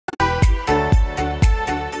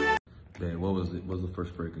Yeah, what was the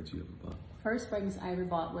first fragrance you ever bought? First fragrance I ever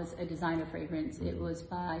bought was a designer fragrance. It was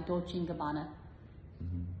by Dolce & Gabbana.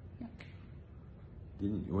 Yeah.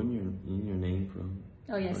 Wasn't your name from?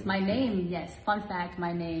 Oh yes, my name, yes. Fun fact,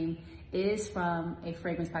 my name is from a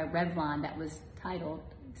fragrance by Revlon that was titled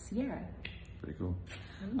Ciara. Pretty cool.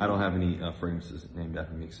 I don't have any fragrances named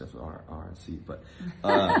after me except for R&C, but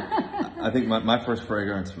I think my first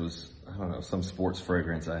fragrance was, I don't know, some sports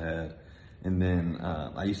fragrance I had. And then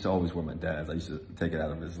I used to always wear my dad's. I used to take it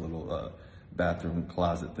out of his little bathroom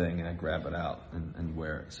closet thing and I grab it out and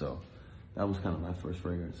wear it. So that was kind of my first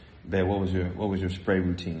fragrance. Babe, what was your spray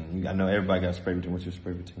routine? I know everybody got a spray routine. What's your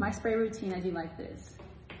spray routine? My spray routine, I do like this.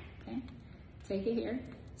 Okay, take it here,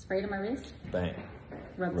 spray it on my wrist. Bang.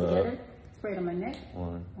 Rub together. Spray it on my neck.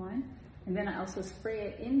 One. And then I also spray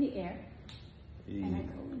it in the air. And I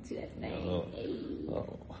go into that thing.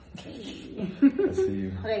 Hey. I see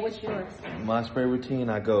you. Okay, what's yours? My spray routine,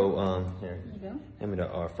 I go, here. You go. Hand me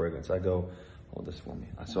the fragrance. I go, hold this for me.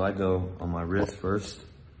 So I go on my wrist first.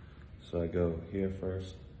 So I go here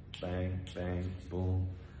first. Bang, bang, boom.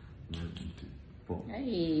 Boom.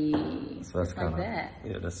 Hey. So that's kind of that.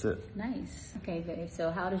 Yeah, that's it. Nice. Okay, babe. So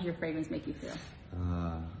how does your fragrance make you feel?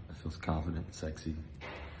 It feels confident, sexy,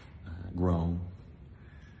 grown,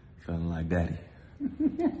 feeling like daddy.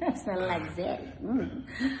 Smell like daddy.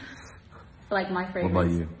 Like my fragrance. What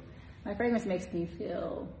about you? My fragrance makes me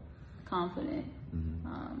feel confident.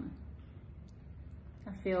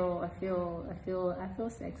 I feel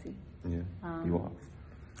sexy. Yeah, you are.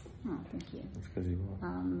 Oh, thank you. That's because you are.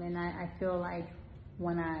 And I feel like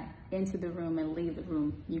when I enter the room and leave the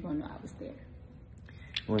room, you're gonna know I was there.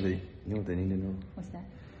 You know what they need to know? What's that?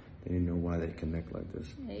 They need to know why they connect like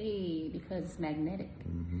this. Hey, because it's magnetic.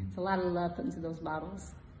 It's a lot of love put into those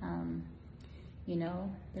bottles. You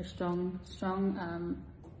know, they're strong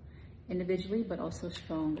individually, but also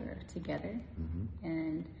stronger together.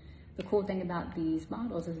 And the cool thing about these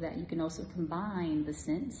bottles is that you can also combine the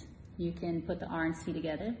scents. You can put the R&C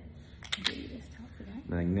together. I'll give you this top for that.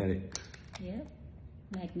 Magnetic. Yep,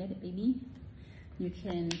 magnetic, baby. You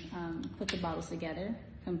can put the bottles together,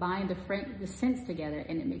 combine the scents together,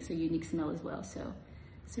 and it makes a unique smell as well. So,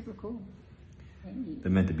 super cool. Hey.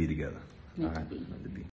 They're meant to be together. Meant to be.